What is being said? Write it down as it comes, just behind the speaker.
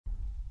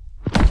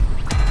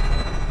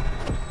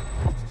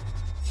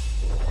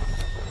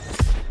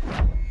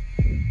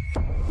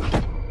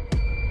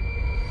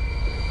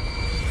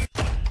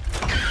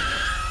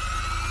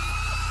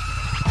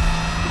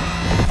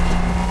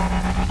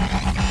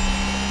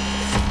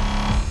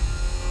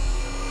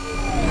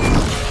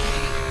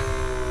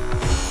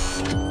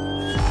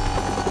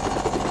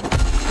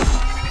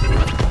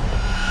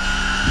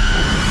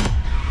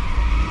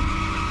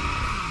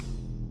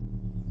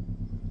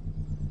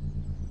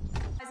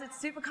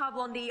Car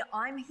Blondie,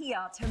 I'm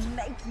here to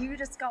make you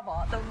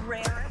discover the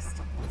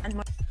rarest and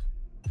most...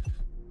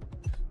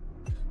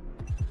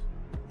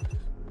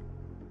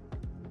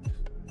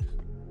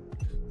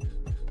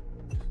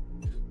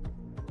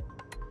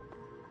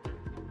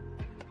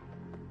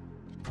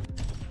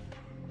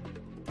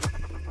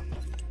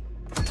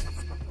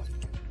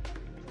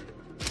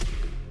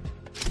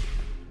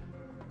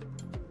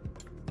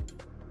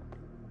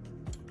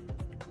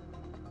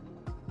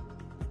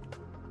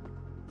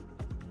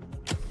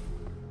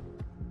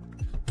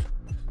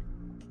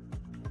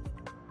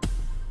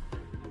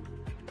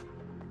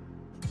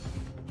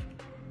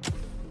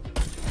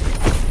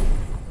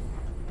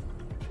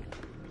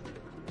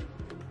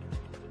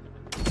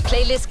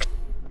 Playlist.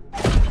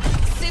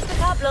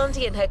 Supercar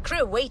Blondie and her crew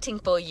are waiting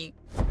for you,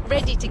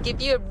 ready to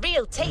give you a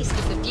real taste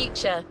of the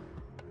future.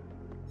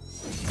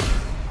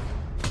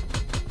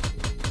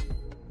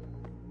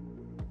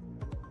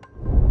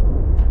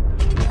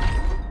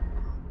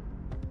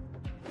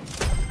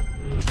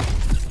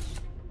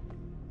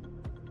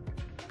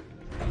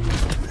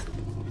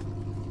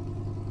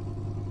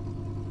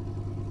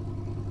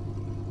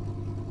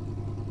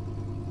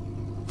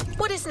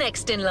 What is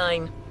next in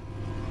line?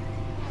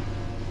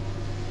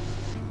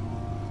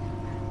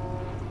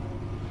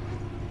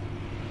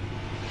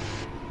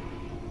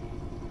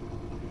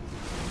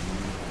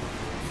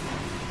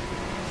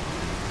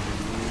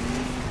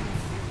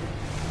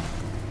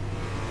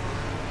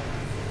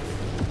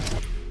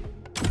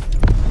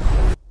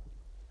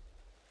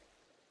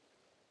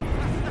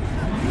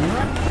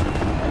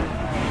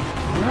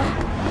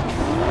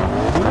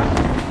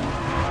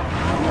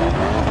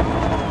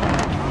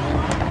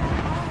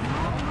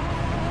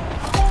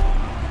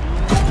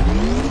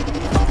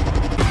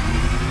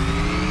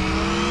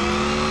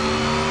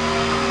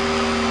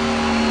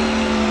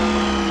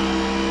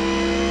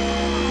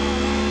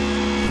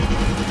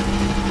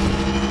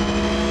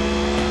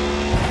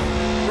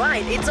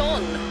 It's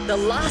on! The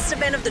last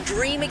event of the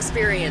Dream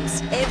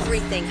Experience.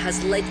 Everything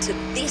has led to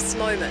this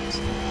moment.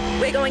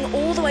 We're going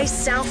all the way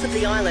south of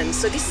the island,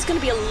 so this is going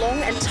to be a long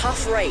and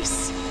tough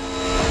race.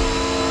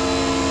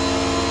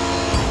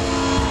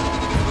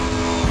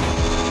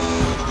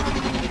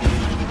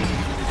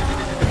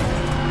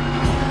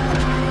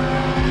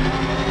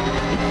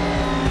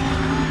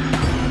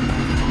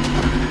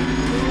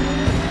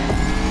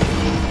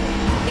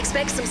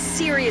 Expect some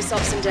serious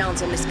ups and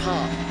downs on this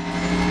path.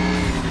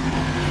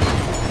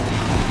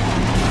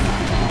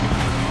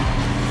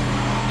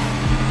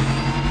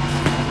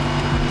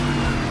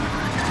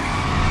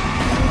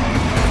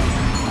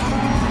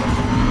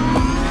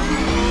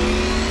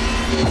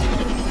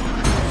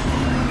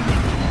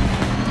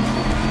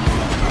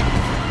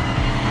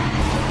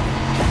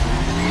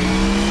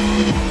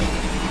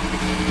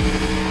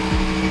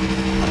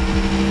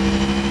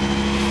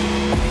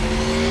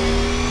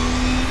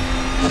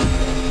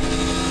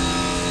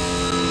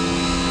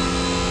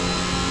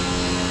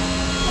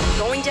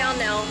 Down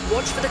now,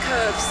 watch for the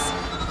curves.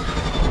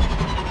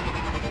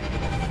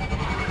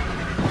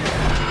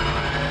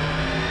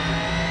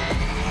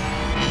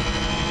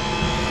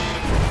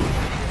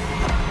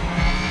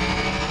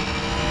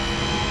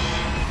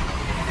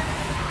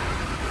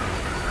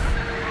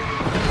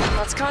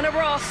 That's kind of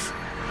rough.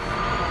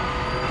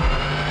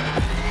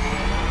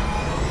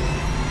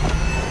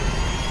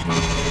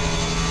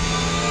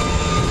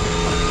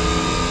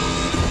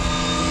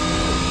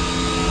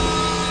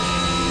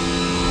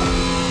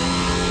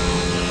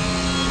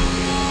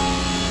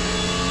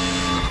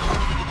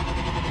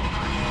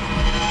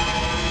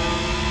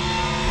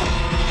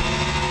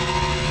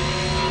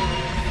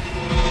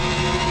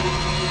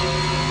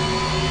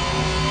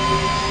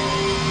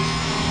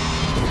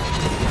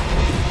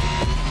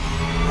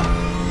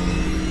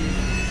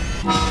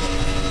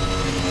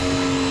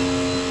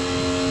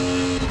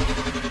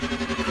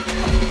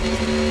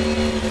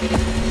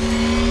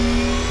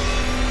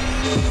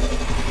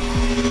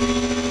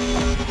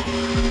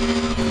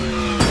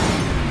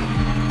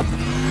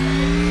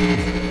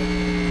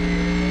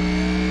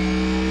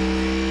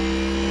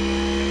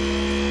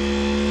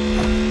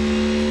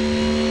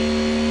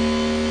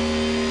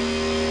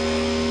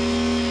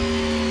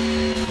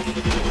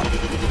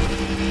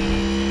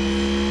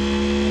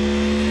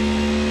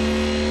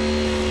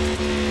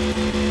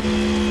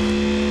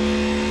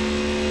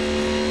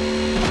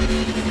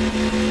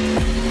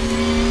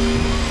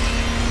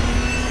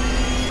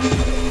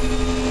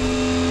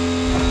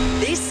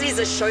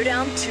 A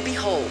showdown to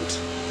behold.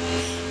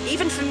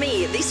 Even for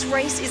me, this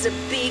race is a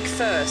big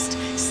first.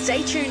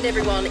 Stay tuned,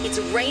 everyone. It's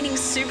raining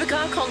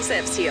supercar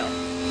concepts here.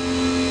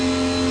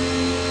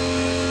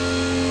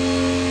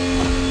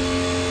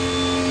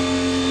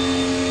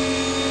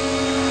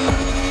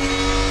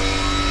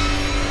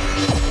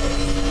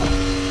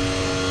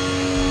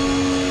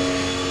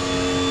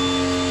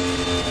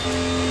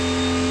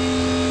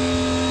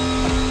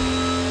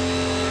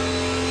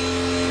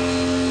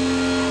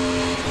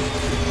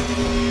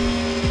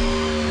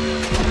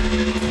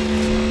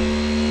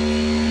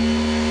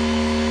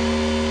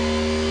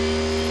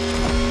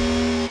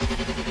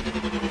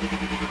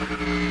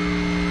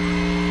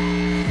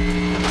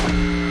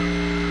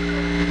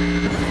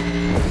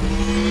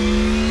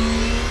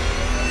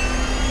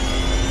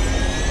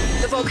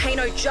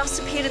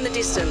 just appeared in the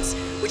distance,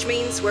 which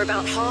means we're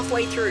about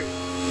halfway through.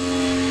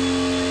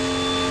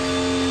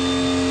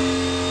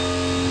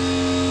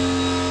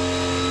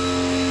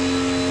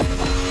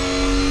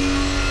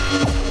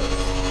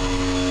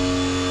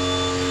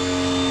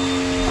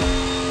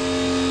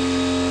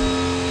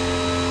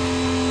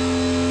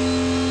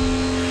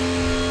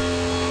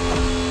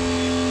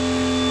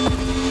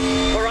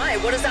 All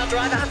right, what does our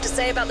driver have to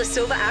say about the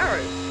Silver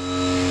Arrow?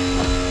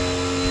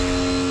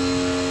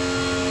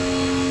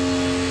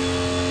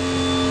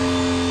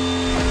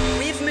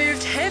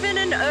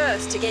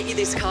 Earth to get you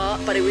this car,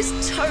 but it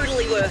was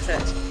totally worth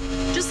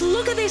it. Just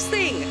look at this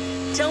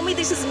thing. Tell me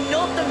this is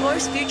not the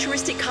most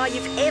futuristic car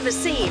you've ever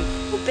seen,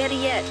 or better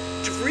yet,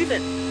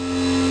 driven.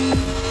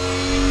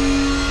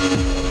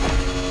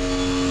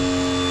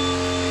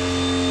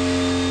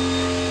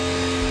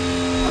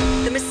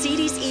 The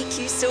Mercedes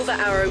EQ Silver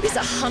Arrow is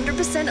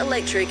 100%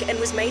 electric and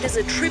was made as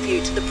a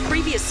tribute to the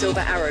previous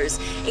Silver Arrows,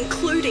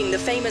 including the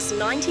famous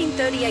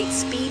 1938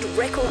 speed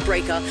record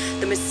breaker,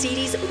 the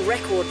Mercedes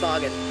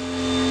Rekordwagen.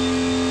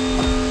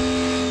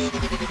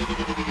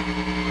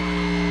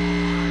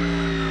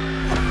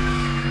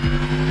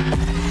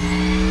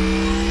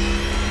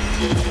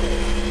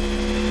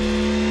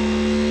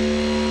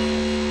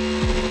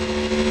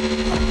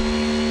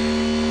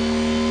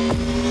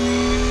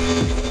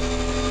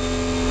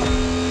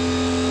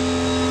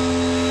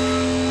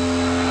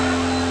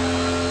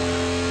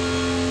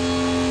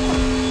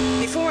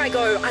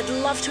 I'd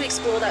love to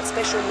explore that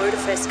special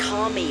Motorfest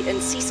car meet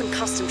and see some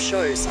custom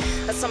shows.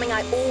 That's something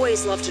I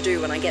always love to do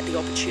when I get the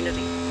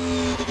opportunity.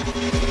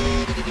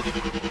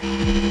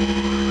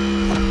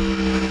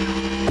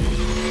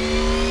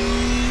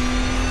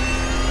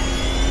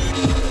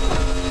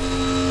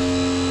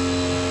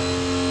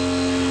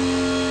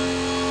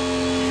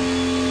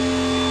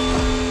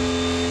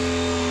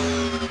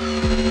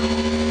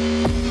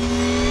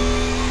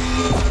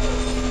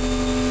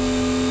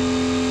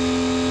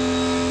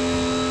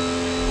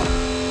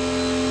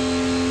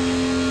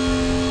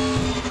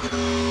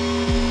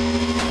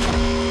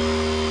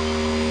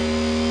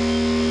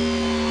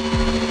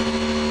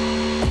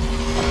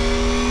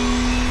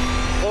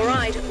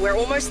 We're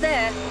almost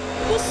there.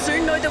 We'll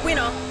soon know the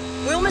winner.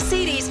 Will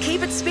Mercedes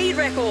keep its speed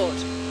record?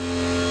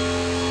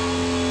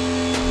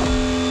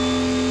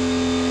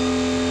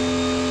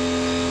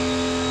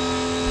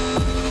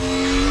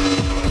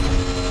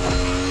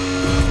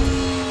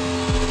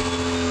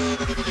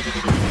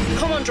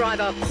 Come on,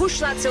 driver, push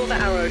that Silver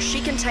Arrow.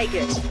 She can take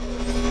it.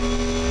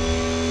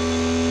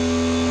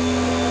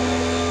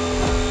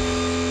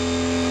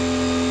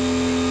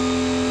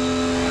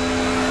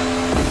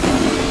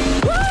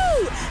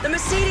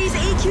 Mercedes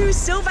EQ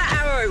Silver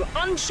Arrow,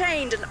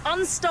 unchained and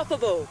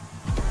unstoppable.